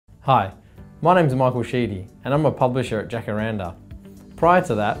Hi, my name's Michael Sheedy and I'm a publisher at Jacaranda. Prior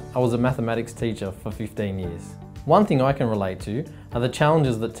to that, I was a mathematics teacher for 15 years. One thing I can relate to are the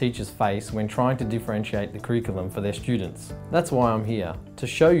challenges that teachers face when trying to differentiate the curriculum for their students. That's why I'm here, to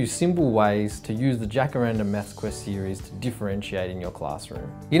show you simple ways to use the Jacaranda Maths Quest series to differentiate in your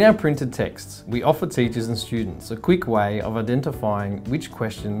classroom. In our printed texts, we offer teachers and students a quick way of identifying which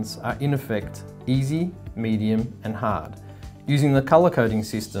questions are in effect easy, medium and hard, using the colour coding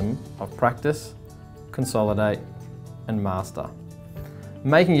system of practice, consolidate and master,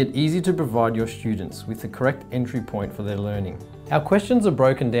 making it easy to provide your students with the correct entry point for their learning. Our questions are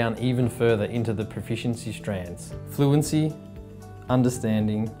broken down even further into the proficiency strands: fluency,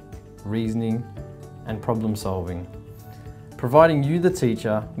 understanding, reasoning and problem solving, providing you, the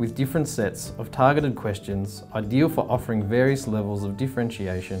teacher, with different sets of targeted questions ideal for offering various levels of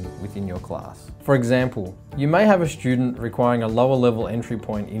differentiation within your class. For example, you may have a student requiring a lower level entry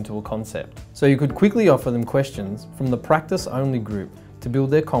point into a concept, so you could quickly offer them questions from the practice-only group to build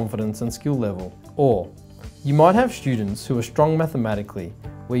their confidence and skill level. Or you might have students who are strong mathematically,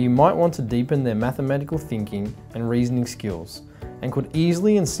 where you might want to deepen their mathematical thinking and reasoning skills, and could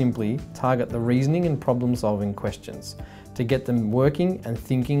easily and simply target the reasoning and problem solving questions to get them working and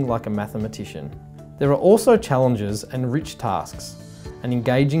thinking like a mathematician. There are also challenges and rich tasks and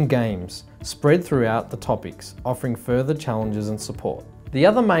engaging games spread throughout the topics, offering further challenges and support. The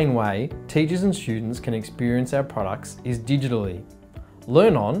other main way teachers and students can experience our products is digitally.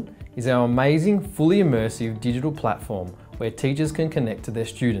 learnON is our amazing, fully immersive digital platform where teachers can connect to their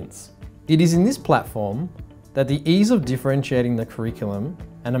students. It is in this platform that the ease of differentiating the curriculum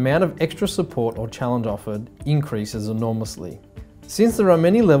and amount of extra support or challenge offered increases enormously. Since there are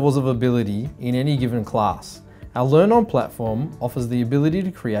many levels of ability in any given class, our learnON platform offers the ability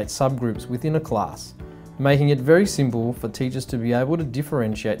to create subgroups within a class, making it very simple for teachers to be able to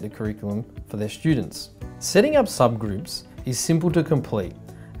differentiate the curriculum for their students. Setting up subgroups is simple to complete,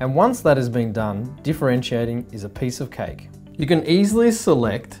 and once that has been done, differentiating is a piece of cake. You can easily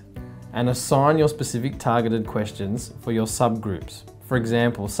select and assign your specific targeted questions for your subgroups. For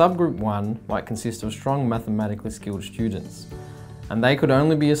example, subgroup 1 might consist of strong mathematically skilled students, and they could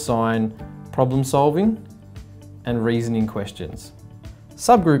only be assigned problem solving and reasoning questions.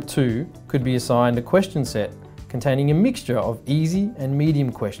 Subgroup 2 could be assigned a question set containing a mixture of easy and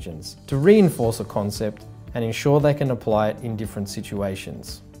medium questions to reinforce a concept and ensure they can apply it in different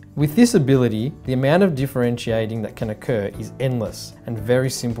situations. With this ability, the amount of differentiating that can occur is endless and very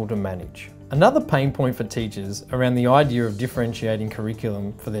simple to manage. Another pain point for teachers around the idea of differentiating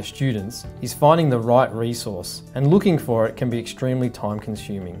curriculum for their students is finding the right resource, and looking for it can be extremely time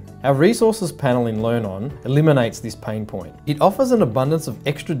consuming. Our resources panel in learnON eliminates this pain point. It offers an abundance of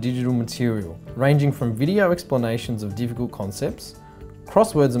extra digital material, ranging from video explanations of difficult concepts,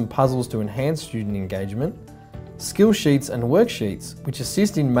 crosswords and puzzles to enhance student engagement, skill sheets and worksheets which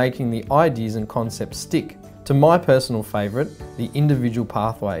assist in making the ideas and concepts stick, to my personal favourite, the individual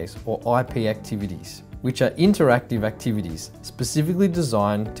pathways or IP activities, which are interactive activities specifically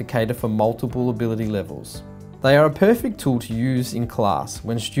designed to cater for multiple ability levels. They are a perfect tool to use in class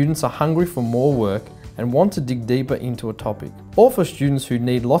when students are hungry for more work and want to dig deeper into a topic, or for students who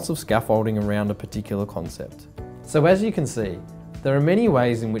need lots of scaffolding around a particular concept. So as you can see, there are many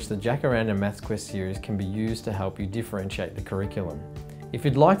ways in which the Jacaranda Maths Quest series can be used to help you differentiate the curriculum. If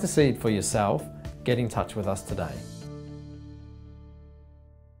you'd like to see it for yourself, get in touch with us today.